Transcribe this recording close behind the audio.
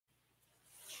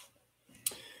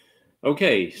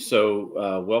Okay,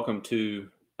 so welcome to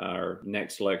our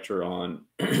next lecture on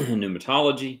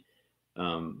pneumatology.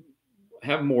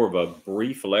 Have more of a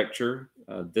brief lecture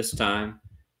this time,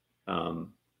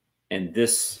 um, and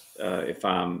if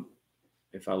I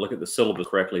look at the syllabus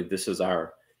correctly, this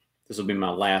will be my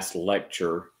last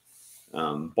lecture,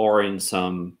 barring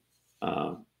some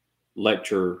uh,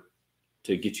 lecture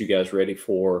to get you guys ready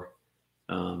for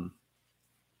um,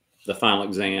 the final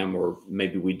exam, or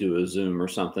maybe we do a Zoom or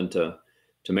something to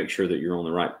make sure that you're on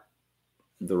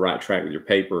the right track with your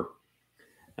paper.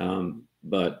 So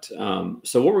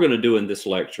what we're going to do in this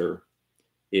lecture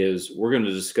is we're going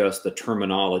to discuss the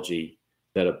terminology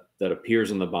that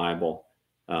appears in the Bible,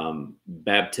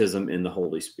 baptism in the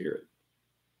Holy Spirit.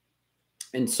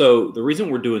 And so the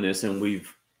reason we're doing this, and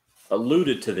we've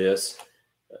alluded to this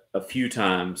a few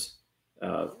times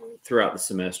throughout the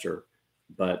semester,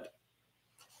 but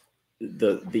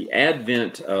the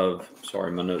advent of,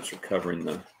 sorry, my notes are covering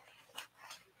the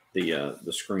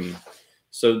screen.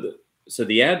 So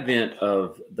the advent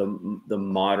of the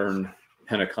modern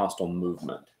Pentecostal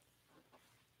movement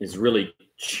has really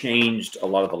changed a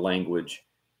lot of the language,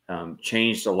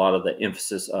 changed a lot of the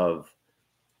emphasis of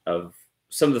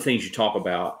some of the things you talk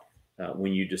about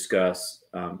when you discuss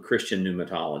Christian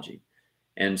pneumatology.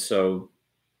 And so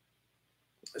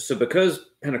because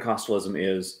Pentecostalism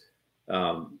is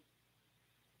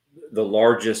the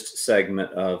largest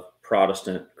segment of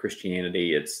Protestant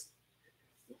Christianity, it's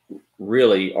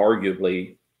really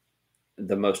arguably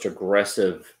the most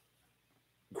aggressive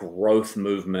growth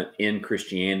movement in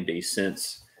Christianity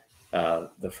since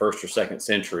the first or second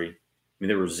century. I mean,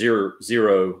 there were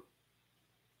zero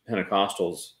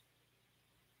Pentecostals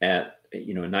in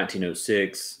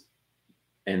 1906,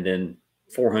 and then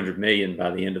 400 million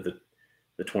by the end of the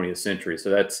 20th century. So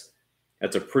that's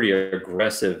a pretty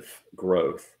aggressive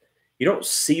growth. You don't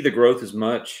see the growth as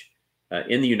much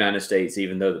in the United States,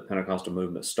 even though the Pentecostal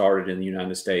movement started in the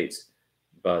United States,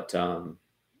 but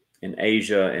in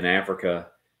Asia, in Africa,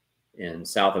 in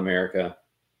South America,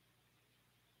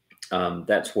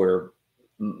 that's where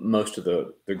most of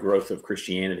the growth of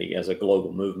Christianity as a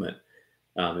global movement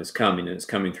is coming, and it's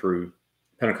coming through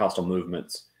Pentecostal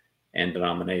movements and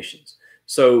denominations.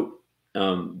 So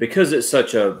because it's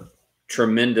such a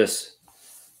tremendous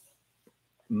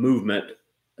movement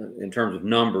in terms of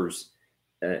numbers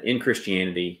in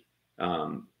Christianity,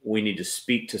 we need to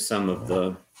speak to some of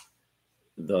the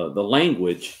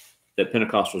language that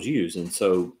Pentecostals use. And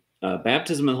so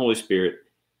baptism in the Holy Spirit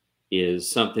is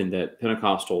something that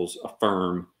Pentecostals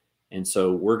affirm. And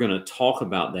so we're going to talk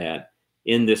about that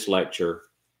in this lecture,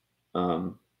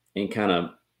 and kind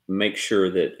of make sure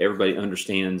that everybody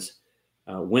understands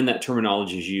when that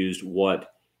terminology is used,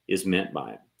 what is meant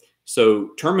by it. So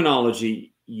terminology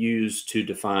used to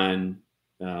define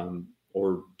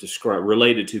or describe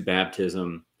related to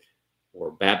baptism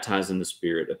or baptized in the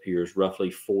Spirit appears roughly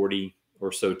 40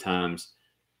 or so times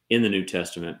in the New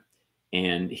Testament.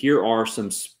 And here are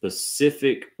some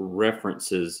specific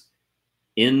references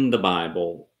in the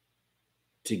Bible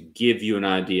to give you an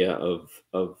idea of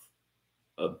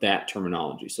that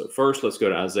terminology. So first, let's go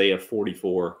to Isaiah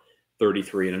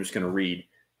 44:33, and I'm just going to read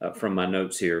from my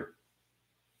notes here.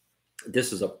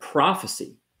 This is a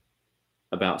prophecy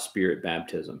about Spirit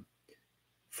baptism.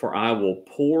 For I will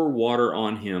pour water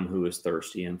on him who is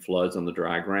thirsty and floods on the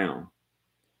dry ground.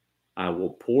 I will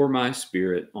pour my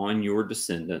Spirit on your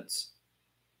descendants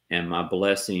and my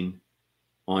blessing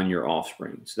on your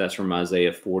offspring. So that's from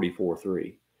Isaiah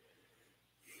 44:3.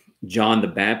 John the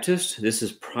Baptist, this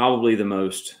is probably the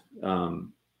most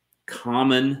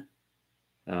common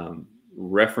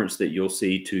reference that you'll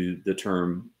see to the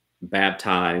term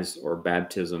baptize or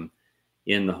baptism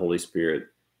in the Holy Spirit.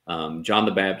 John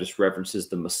the Baptist references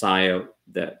the Messiah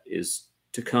that is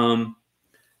to come,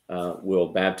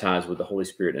 will baptize with the Holy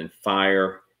Spirit and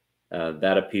fire.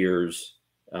 That appears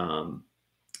Mark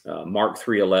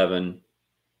 3:11,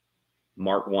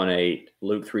 Mark 1:8,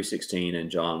 Luke 3:16,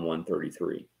 and John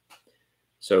 1:33.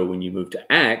 So when you move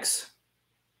to Acts,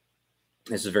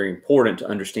 this is very important to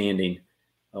understanding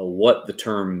what the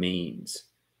term means.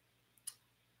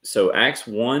 So Acts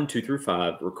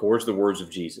 1:2-5 records the words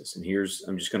of Jesus. And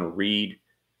I'm just going to read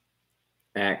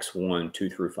Acts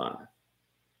 1:2-5.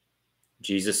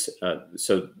 Jesus,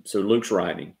 so Luke's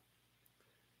writing,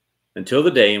 until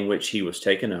the day in which he was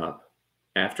taken up,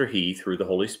 after he, through the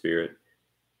Holy Spirit,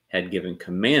 had given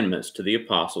commandments to the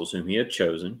apostles whom he had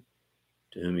chosen,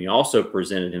 to whom he also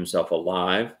presented himself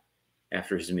alive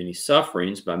after his many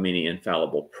sufferings by many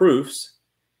infallible proofs,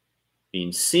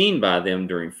 being seen by them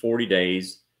during 40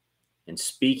 days, and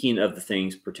speaking of the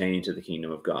things pertaining to the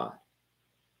kingdom of God.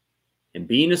 And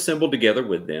being assembled together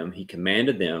with them, he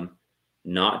commanded them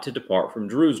not to depart from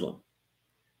Jerusalem,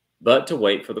 but to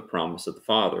wait for the promise of the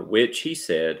Father, which he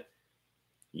said,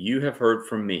 you have heard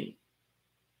from me.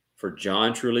 For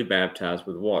John truly baptized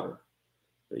with water,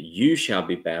 but you shall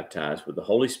be baptized with the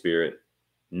Holy Spirit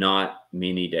not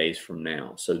many days from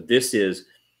now. So this is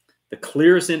the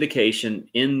clearest indication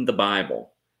in the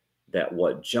Bible that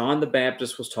what John the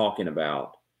Baptist was talking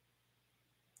about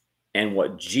and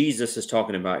what Jesus is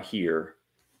talking about here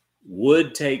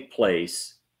would take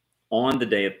place on the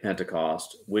day of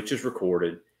Pentecost, which is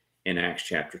recorded in Acts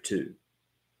chapter 2.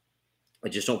 I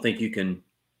just don't think you can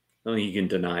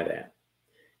deny that.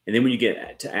 And then when you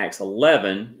get to Acts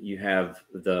 11, you have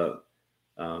the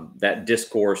that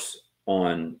discourse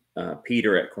on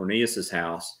Peter at Cornelius's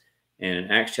house. And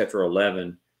in Acts chapter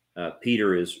 11,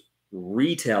 Peter is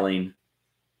retelling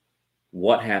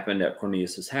what happened at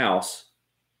Cornelius's house.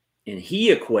 And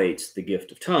he equates the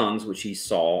gift of tongues, which he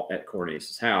saw at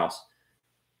Cornelius's house,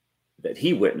 that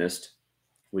he witnessed,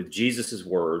 with Jesus's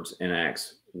words in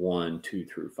Acts 1, 2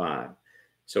 through 5.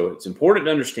 So it's important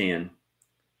to understand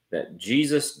that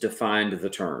Jesus defined the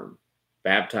term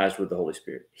baptized with the Holy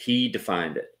Spirit. He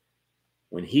defined it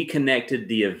when he connected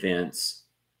the events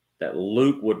that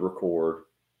Luke would record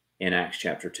in Acts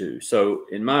chapter 2. So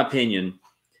in my opinion,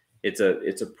 it's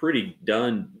a pretty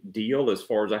done deal as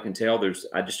far as I can tell.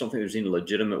 I just don't think there's any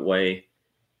legitimate way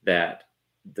that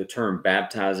the term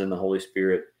baptized in the Holy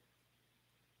Spirit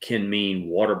can mean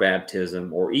water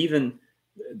baptism or even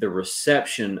the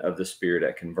reception of the Spirit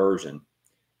at conversion.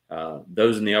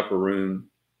 Those in the upper room,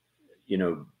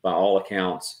 by all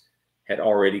accounts, had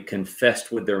already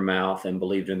confessed with their mouth and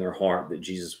believed in their heart that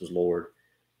Jesus was Lord.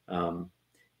 And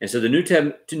so the New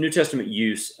Testament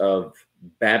use of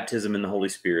baptism in the Holy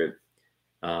Spirit,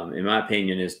 in my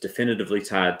opinion, is definitively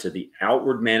tied to the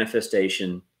outward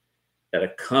manifestation that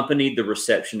accompanied the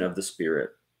reception of the Spirit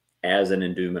as an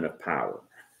endowment of power.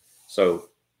 So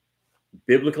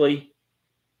biblically,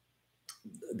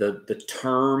 the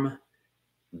term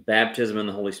baptism in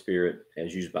the Holy Spirit,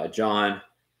 as used by John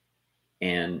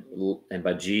and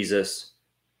by Jesus,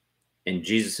 and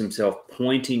Jesus himself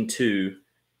pointing to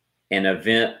an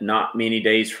event not many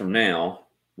days from now,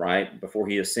 right before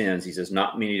he ascends, he says,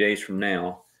 not many days from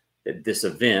now, that this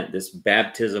event, this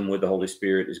baptism with the Holy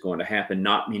Spirit, is going to happen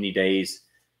not many days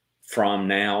from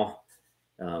now.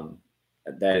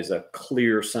 That is a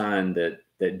clear sign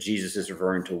that Jesus is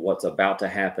referring to what's about to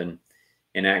happen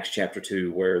in Acts chapter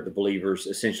 2, where the believers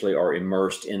essentially are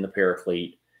immersed in the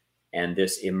Paraclete, and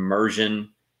this immersion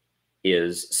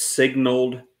is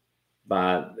signaled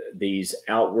by these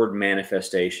outward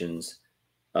manifestations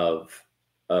of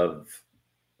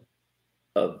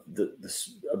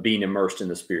being immersed in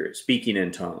the Spirit, speaking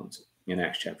in tongues in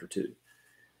Acts chapter 2.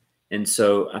 And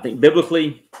so I think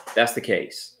biblically that's the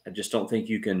case. I don't think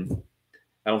you can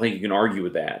argue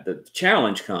with that. The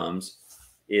challenge comes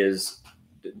is,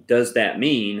 does that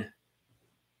mean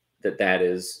that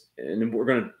is, and we're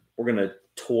going to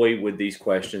toy with these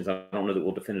questions. I don't know that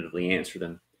we'll definitively answer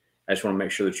them. I just want to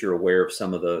make sure that you're aware of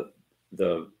some of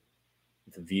the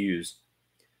views.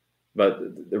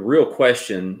 But the real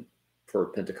question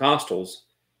for Pentecostals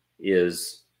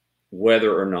is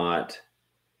whether or not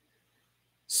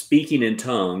speaking in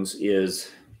tongues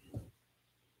is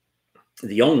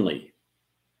the only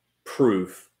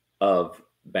proof of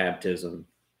baptism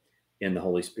in the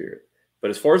Holy Spirit. But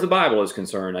as far as the Bible is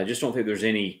concerned, I just don't think there's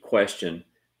any question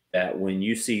that when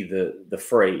you see the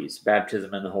phrase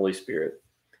baptism in the Holy Spirit,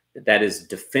 that is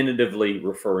definitively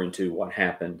referring to what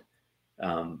happened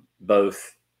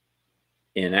both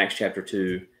in Acts chapter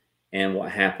 2 and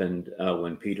what happened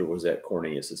when Peter was at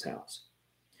Cornelius's house.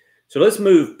 So let's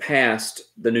move past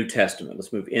the New Testament.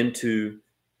 Let's move into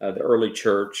the early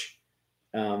church.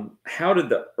 How did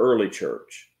the early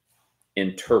church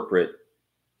interpret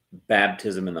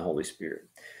baptism in the Holy Spirit?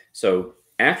 So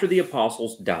after the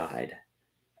apostles died,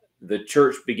 the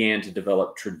church began to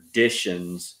develop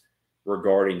traditions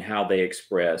regarding how they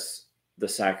express the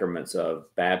sacraments of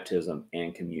baptism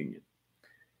and communion.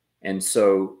 And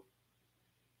so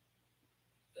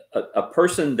a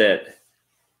person that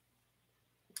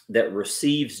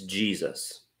receives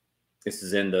Jesus, this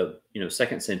is in the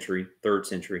 2nd century, 3rd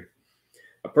century,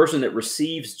 a person that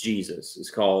receives Jesus is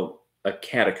called a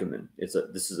catechumen.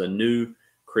 This is a new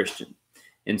Christian.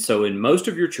 And so in most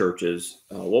of your churches,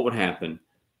 what would happen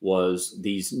was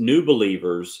these new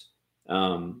believers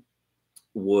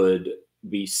would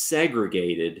be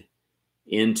segregated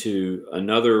into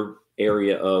another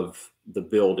area of the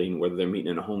building, whether they're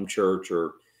meeting in a home church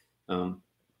or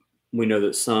we know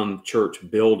that some church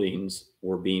buildings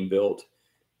were being built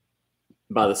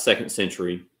by the 2nd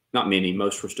century not many,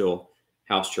 most were still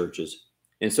house churches.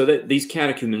 And so that these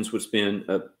catechumens would spend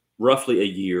roughly a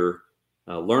year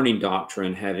learning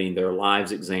doctrine, having their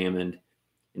lives examined.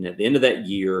 And at the end of that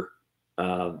year,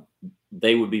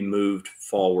 they would be moved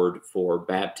forward for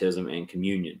baptism and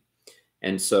communion.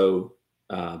 And so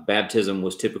baptism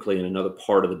was typically in another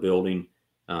part of the building.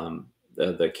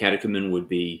 The catechumen would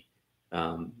be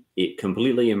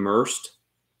completely immersed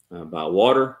by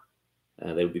water.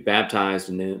 They would be baptized,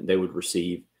 and then they would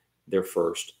receive their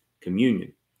first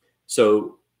communion.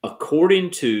 So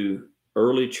according to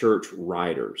early church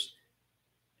writers,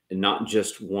 and not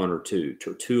just one or two,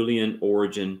 Tertullian,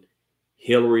 Origen,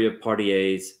 Hilary of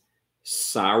Poitiers,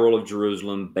 Cyril of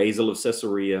Jerusalem, Basil of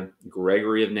Caesarea,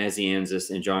 Gregory of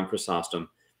Nazianzus, and John Chrysostom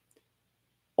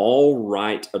all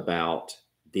write about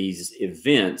these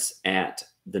events at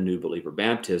the new believer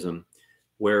baptism,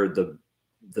 where the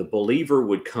believer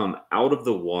would come out of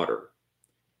the water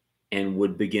and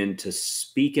would begin to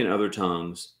speak in other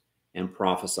tongues and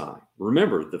prophesy.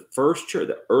 Remember, the first church,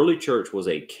 the early church, was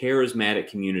a charismatic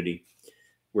community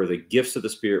where the gifts of the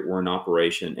Spirit were in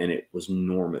operation, and it was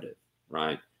normative,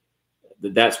 right?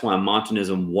 That's why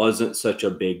Montanism wasn't such a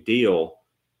big deal,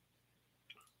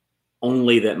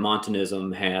 only that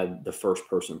Montanism had the first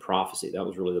person prophecy. That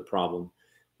was really the problem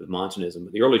with Montanism.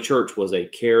 But the early church was a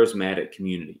charismatic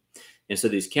community. And so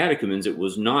these catechumens, it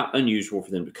was not unusual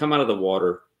for them to come out of the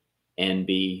water and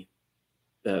be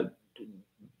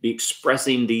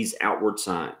expressing these outward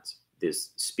signs,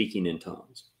 this speaking in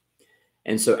tongues.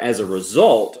 And so as a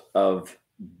result of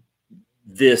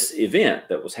this event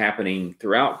that was happening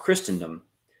throughout Christendom,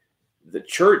 the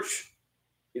church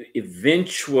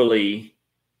eventually,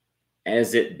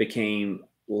 as it became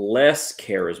less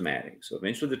charismatic, so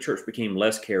eventually the church became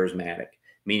less charismatic,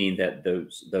 meaning that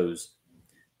those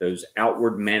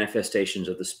outward manifestations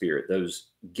of the Spirit, those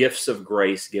gifts of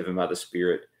grace given by the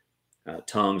Spirit,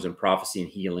 tongues and prophecy and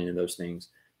healing and those things,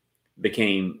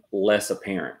 became less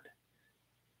apparent.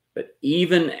 But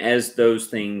even as those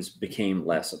things became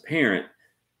less apparent,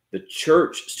 the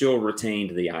church still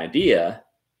retained the idea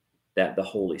that the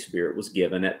Holy Spirit was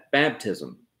given at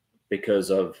baptism because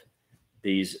of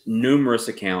these numerous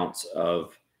accounts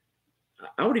of,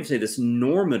 I would even say, this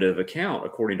normative account,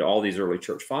 according to all these early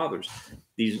church fathers,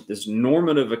 this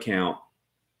normative account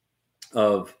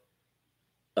of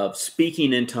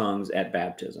speaking in tongues at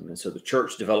baptism. And so the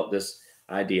church developed this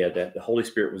idea that the Holy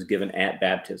Spirit was given at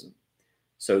baptism.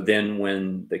 So then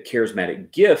when the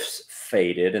charismatic gifts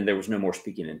faded and there was no more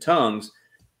speaking in tongues,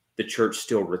 the church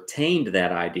still retained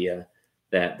that idea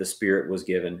that the Spirit was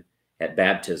given at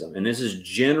baptism. And this is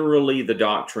generally the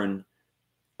doctrine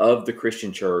of the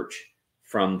Christian church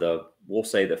from we'll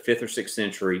say the 5th or 6th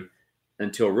century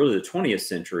until really the 20th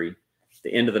century.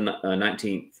 The end of the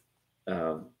 19th,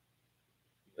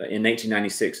 in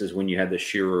 1896 is when you had the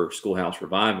Shearer Schoolhouse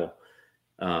Revival.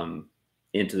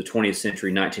 Into the 20th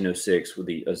century, 1906, with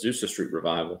the Azusa Street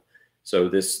Revival. So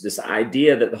this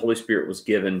idea that the Holy Spirit was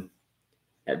given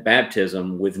at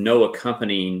baptism with no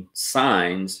accompanying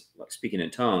signs, like speaking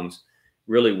in tongues,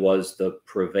 really was the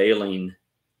prevailing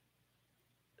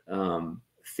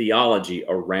theology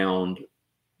around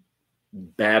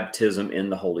baptism in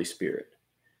the Holy Spirit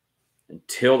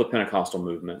until the Pentecostal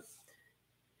movement.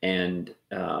 And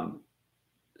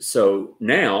so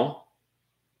now,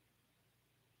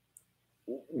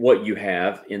 what you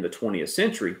have in the 20th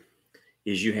century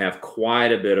is you have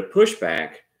quite a bit of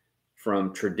pushback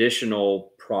from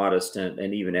traditional Protestant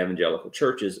and even evangelical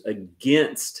churches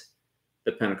against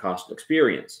the Pentecostal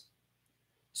experience.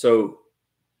 So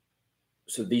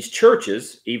these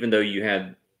churches, even though you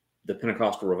had the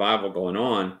Pentecostal revival going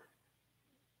on,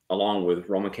 along with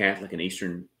Roman Catholic and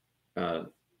Eastern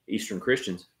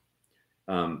Christians,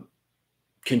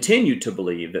 continued to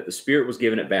believe that the Spirit was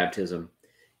given at baptism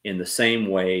in the same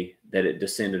way that it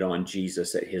descended on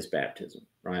Jesus at his baptism,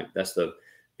 right? That's the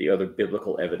other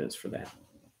biblical evidence for that.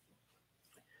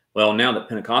 Well, now that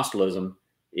Pentecostalism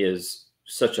is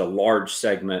such a large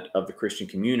segment of the Christian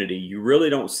community, you really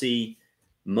don't see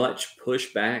much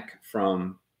pushback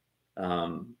from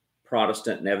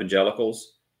Protestant and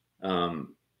evangelicals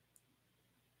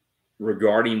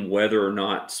regarding whether or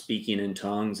not speaking in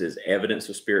tongues is evidence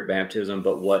of Spirit baptism.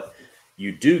 But what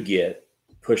you do get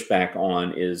pushback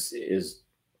on is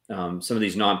some of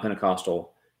these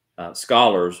non-Pentecostal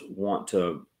scholars want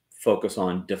to focus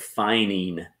on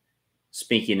defining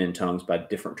speaking in tongues by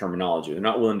different terminology. They're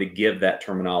not willing to give that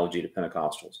terminology to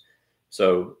Pentecostals.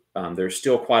 So there's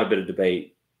still quite a bit of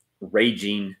debate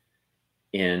raging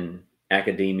in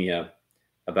academia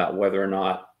about whether or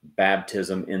not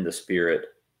baptism in the Spirit,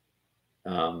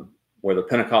 whether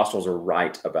Pentecostals are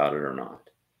right about it or not.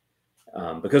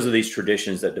 because of these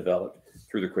traditions that developed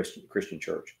through the Christian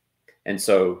church. And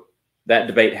so that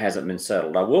debate hasn't been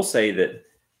settled. I will say that,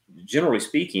 generally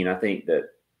speaking, I think that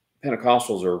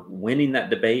Pentecostals are winning that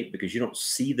debate because you don't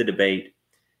see the debate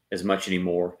as much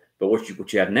anymore. But what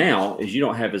you have now is you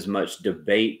don't have as much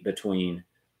debate between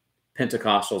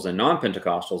Pentecostals and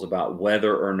non-Pentecostals about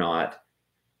whether or not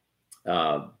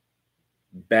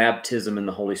baptism in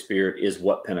the Holy Spirit is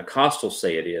what Pentecostals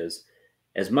say it is,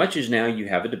 as much as now you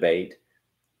have a debate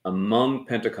among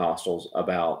Pentecostals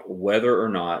about whether or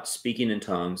not speaking in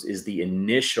tongues is the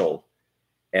initial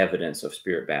evidence of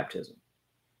Spirit baptism.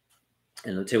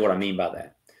 And I'll tell you what I mean by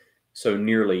that. So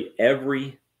nearly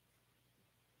every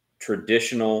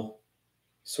traditional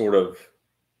sort of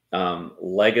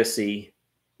legacy,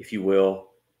 if you will,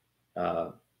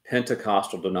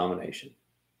 Pentecostal denomination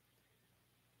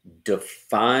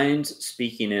defines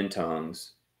speaking in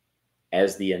tongues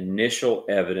as the initial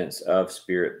evidence of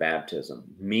Spirit baptism,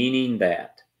 meaning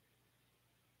that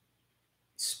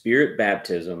Spirit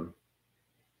baptism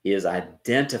is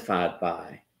identified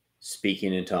by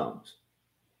speaking in tongues.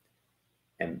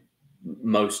 And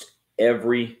most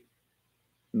every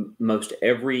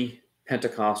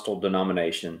Pentecostal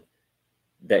denomination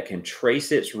that can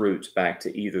trace its roots back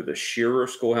to either the Shearer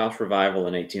Schoolhouse Revival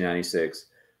in 1896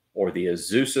 or the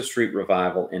Azusa Street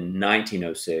Revival in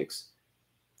 1906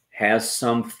 has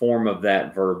some form of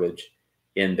that verbiage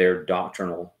in their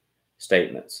doctrinal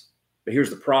statements. But here's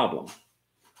the problem.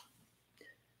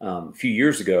 A few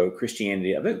years ago,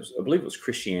 Christianity, I believe it was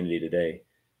Christianity Today,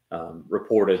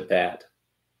 reported that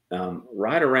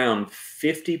right around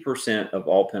 50% of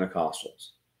all Pentecostals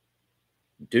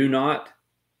do not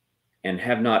and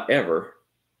have not ever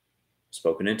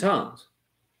spoken in tongues.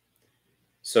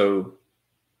 So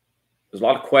there's a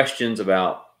lot of questions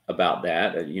about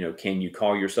that. Can you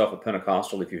call yourself a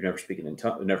Pentecostal if you've never spoken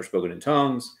in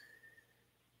tongues?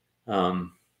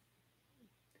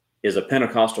 Is a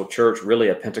Pentecostal church really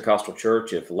a Pentecostal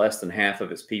church if less than half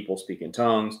of its people speak in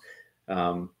tongues?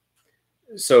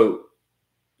 So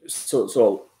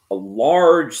a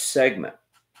large segment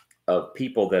of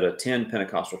people that attend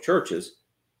Pentecostal churches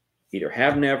either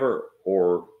have never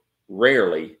or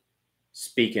rarely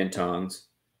speak in tongues,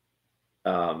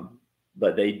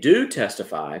 but they do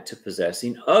testify to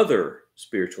possessing other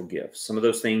spiritual gifts. Some of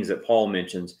those things that Paul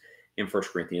mentions in 1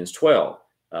 Corinthians 12,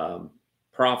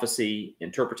 prophecy,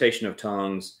 interpretation of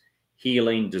tongues,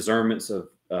 healing, discernment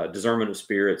of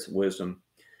spirits, wisdom.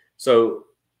 So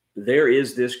there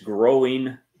is this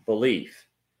growing belief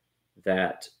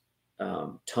that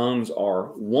tongues are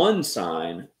one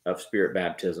sign of Spirit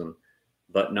baptism,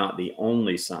 but not the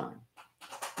only sign.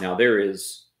 Now, there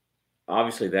is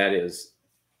obviously that is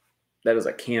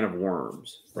a can of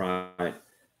worms, right?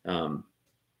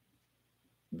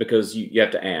 Because you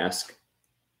have to ask.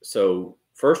 So,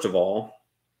 first of all,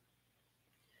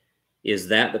 is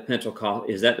that the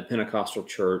Pentecostal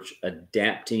church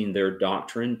adapting their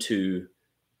doctrine to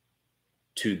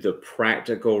the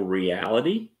practical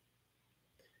reality?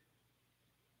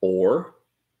 Or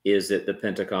is it the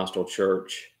Pentecostal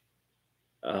church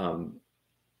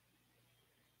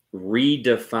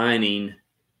redefining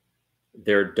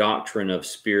their doctrine of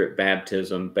Spirit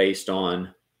baptism based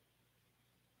on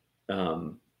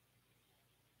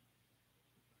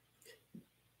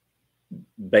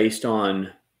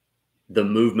the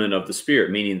movement of the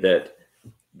Spirit, meaning that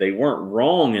they weren't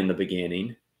wrong in the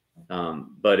beginning,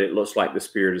 but it looks like the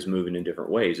Spirit is moving in different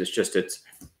ways. It's just it's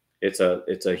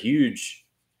a huge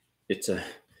issue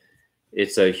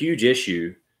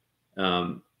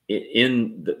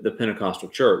in the Pentecostal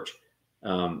church.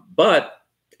 But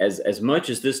as much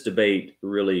as this debate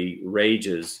really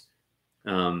rages,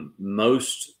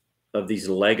 most of these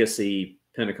legacy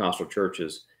Pentecostal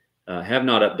churches have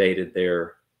not updated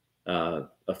their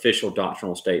official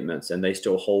doctrinal statements, and they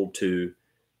still hold to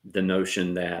the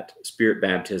notion that Spirit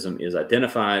baptism is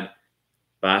identified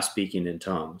by speaking in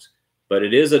tongues. But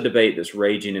it is a debate that's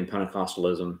raging in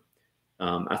Pentecostalism.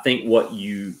 I think what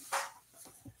you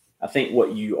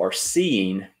are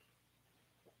seeing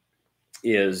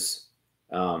is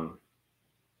at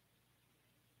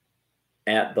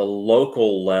the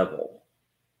local level,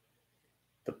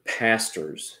 the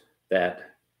pastors that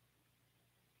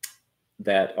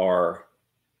are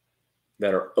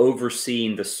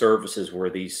overseeing the services where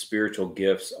these spiritual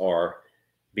gifts are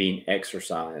being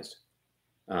exercised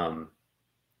are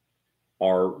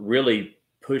really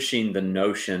pushing the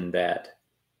notion that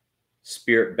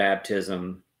Spirit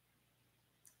baptism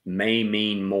may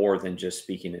mean more than just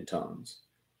speaking in tongues.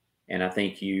 And I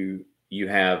think you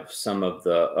have some of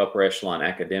the upper echelon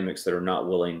academics that are not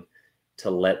willing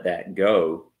to let that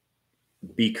go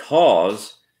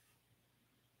because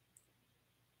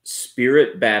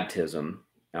Spirit baptism,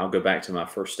 I'll go back to my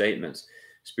first statements.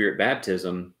 Spirit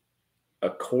baptism,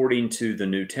 according to the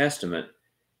New Testament,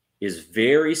 is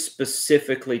very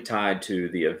specifically tied to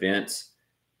the events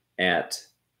at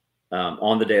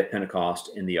on the day of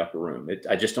Pentecost in the upper room.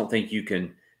 I just don't think you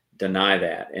can deny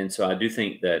that. And so I do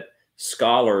think that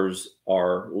scholars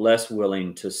are less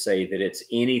willing to say that it's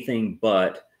anything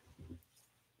but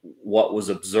what was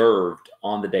observed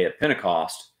on the day of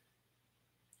Pentecost,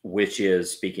 which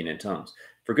is speaking in tongues.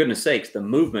 For goodness sakes, the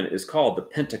movement is called the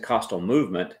Pentecostal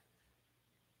movement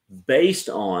based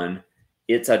on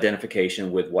its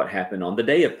identification with what happened on the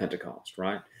day of Pentecost,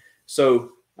 right?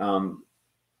 So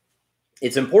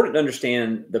it's important to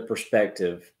understand the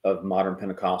perspective of modern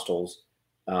Pentecostals,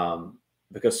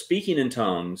 because speaking in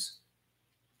tongues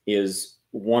is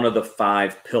one of the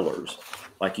 5 pillars.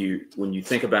 Like when you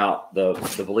think about the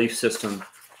belief system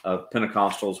of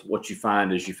Pentecostals, what you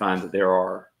find that there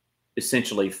are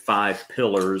essentially 5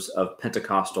 pillars of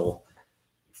Pentecostal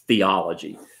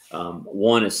theology.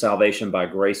 One is salvation by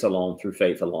grace alone through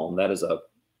faith alone. That is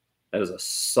a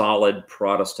solid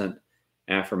Protestant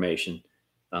affirmation.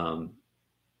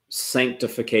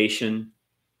 Sanctification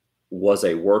was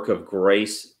a work of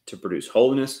grace to produce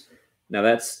holiness. Now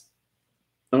I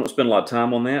don't spend a lot of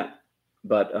time on that,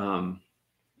 but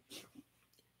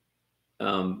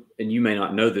and you may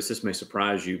not know this. This may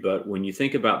surprise you, but when you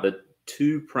think about the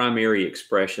 2 primary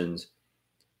expressions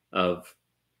of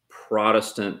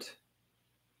Protestant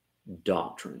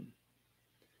doctrine,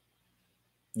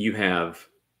 you have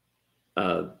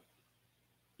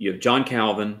John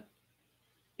Calvin,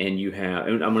 and you have,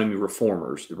 I'm going to be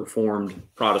reformers, the Reformed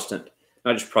Protestant,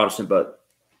 not just Protestant, but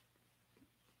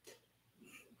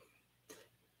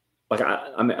like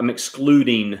I'm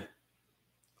excluding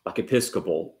like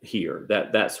Episcopal here,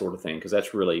 that sort of thing, because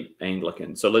that's really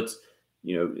Anglican. So let's,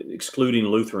 excluding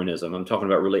Lutheranism, I'm talking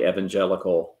about really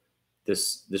evangelical,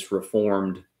 this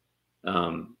Reformed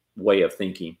way of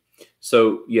thinking.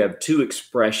 So you have 2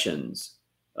 expressions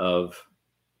of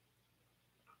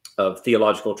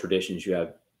theological traditions. You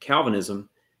have Calvinism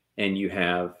and you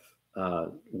have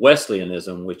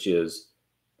Wesleyanism, which is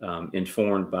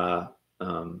informed by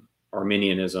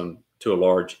Arminianism to a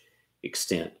large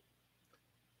extent.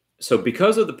 So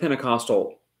because of the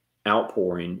Pentecostal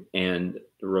outpouring and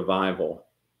revival,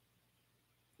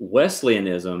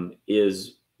 Wesleyanism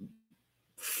is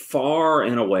far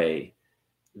and away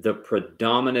the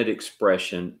predominant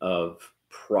expression of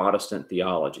Protestant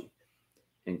theology.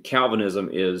 And Calvinism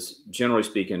is, generally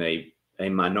speaking, a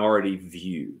minority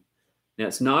view. Now,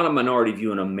 it's not a minority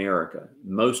view in America.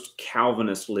 Most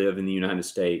Calvinists live in the United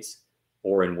States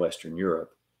or in Western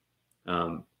Europe.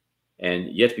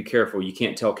 And you have to be careful. You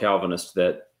can't tell Calvinists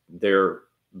that their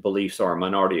beliefs are a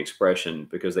minority expression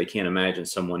because they can't imagine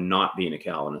someone not being a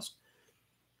Calvinist.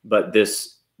 But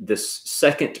this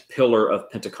second pillar of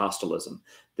Pentecostalism,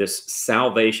 this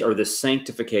salvation or this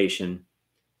sanctification,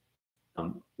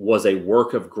 was a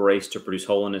work of grace to produce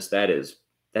holiness. That is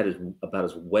about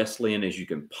as Wesleyan as you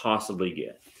can possibly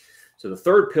get. So the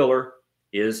third pillar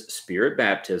is Spirit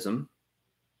baptism,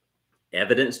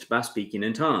 evidenced by speaking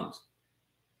in tongues.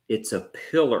 It's a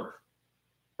pillar,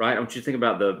 right? I want you to think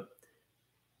about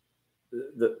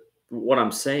what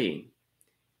I'm saying.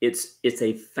 It's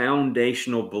a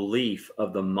foundational belief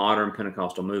of the modern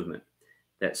Pentecostal movement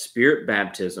that Spirit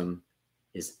baptism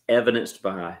is evidenced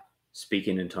by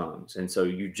speaking in tongues. And so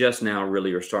you just now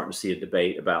really are starting to see a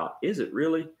debate about, is it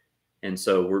really? And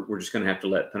so we're just going to have to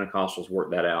let Pentecostals work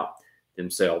that out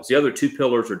themselves. The other 2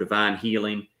 pillars are divine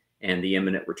healing and the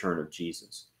imminent return of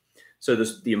Jesus. So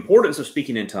the importance of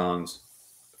speaking in tongues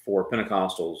for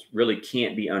Pentecostals really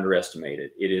can't be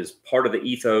underestimated. It is part of the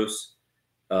ethos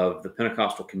of the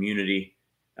Pentecostal community.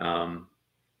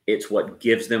 It's what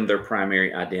gives them their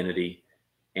primary identity.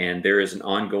 And there is an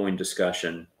ongoing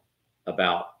discussion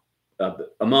about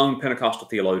among Pentecostal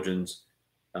theologians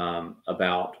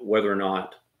about whether or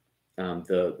not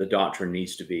the doctrine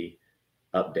needs to be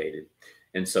updated.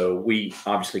 And so we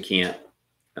obviously can't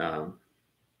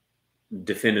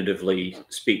definitively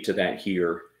speak to that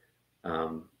here,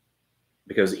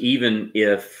 because even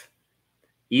if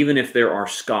there are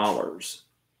scholars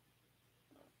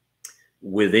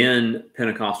within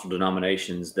Pentecostal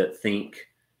denominations that think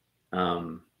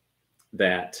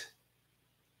that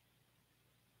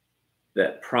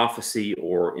prophecy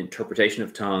or interpretation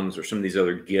of tongues or some of these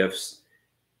other gifts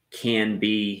can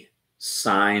be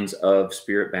signs of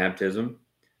Spirit baptism,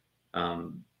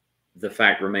 the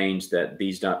fact remains that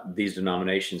these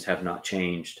denominations have not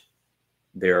changed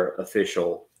their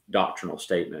official doctrinal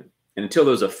statement. And until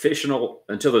those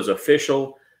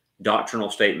official doctrinal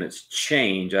statements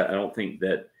change, I don't think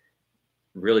that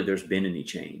really there's been any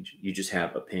change. You just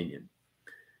have opinion.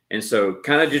 And so,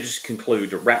 kind of to just conclude,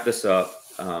 to wrap this up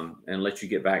and let you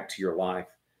get back to your life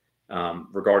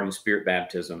regarding Spirit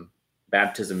baptism,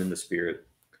 baptism in the Spirit,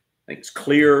 I think it's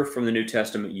clear from the New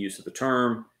Testament use of the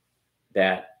term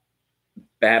that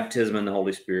baptism in the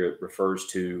Holy Spirit refers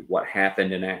to what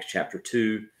happened in Acts chapter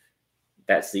 2.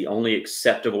 That's the only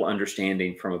acceptable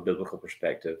understanding from a biblical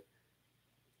perspective.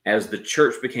 As the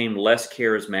church became less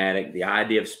charismatic, the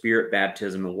idea of Spirit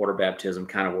baptism and water baptism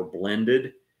kind of were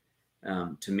blended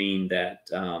to mean that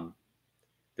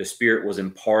the Spirit was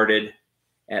imparted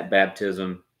at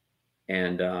baptism.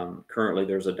 And currently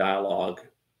there's a dialogue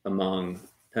among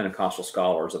Pentecostal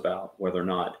scholars about whether or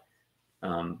not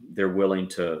they're willing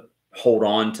to hold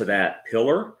on to that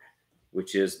pillar,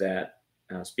 which is that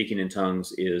speaking in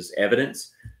tongues is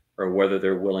evidence, or whether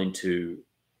they're willing to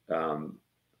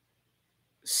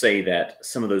say that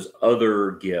some of those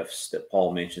other gifts that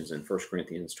Paul mentions in 1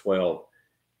 Corinthians 12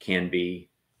 can be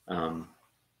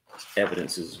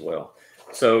evidences as well.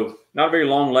 So not a very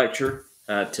long lecture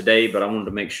today, but I wanted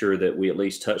to make sure that we at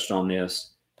least touched on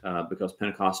this because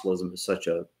Pentecostalism is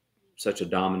such a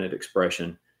dominant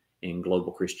expression in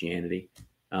global Christianity.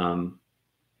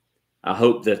 I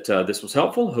hope that this was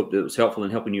helpful. I hope that it was helpful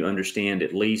in helping you understand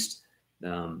at least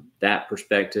that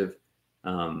perspective.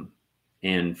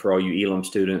 And for all you Elim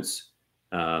students,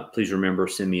 please remember,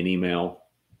 send me an email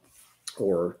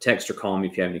or text or call me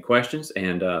if you have any questions.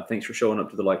 And thanks for showing up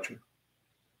to the lecture.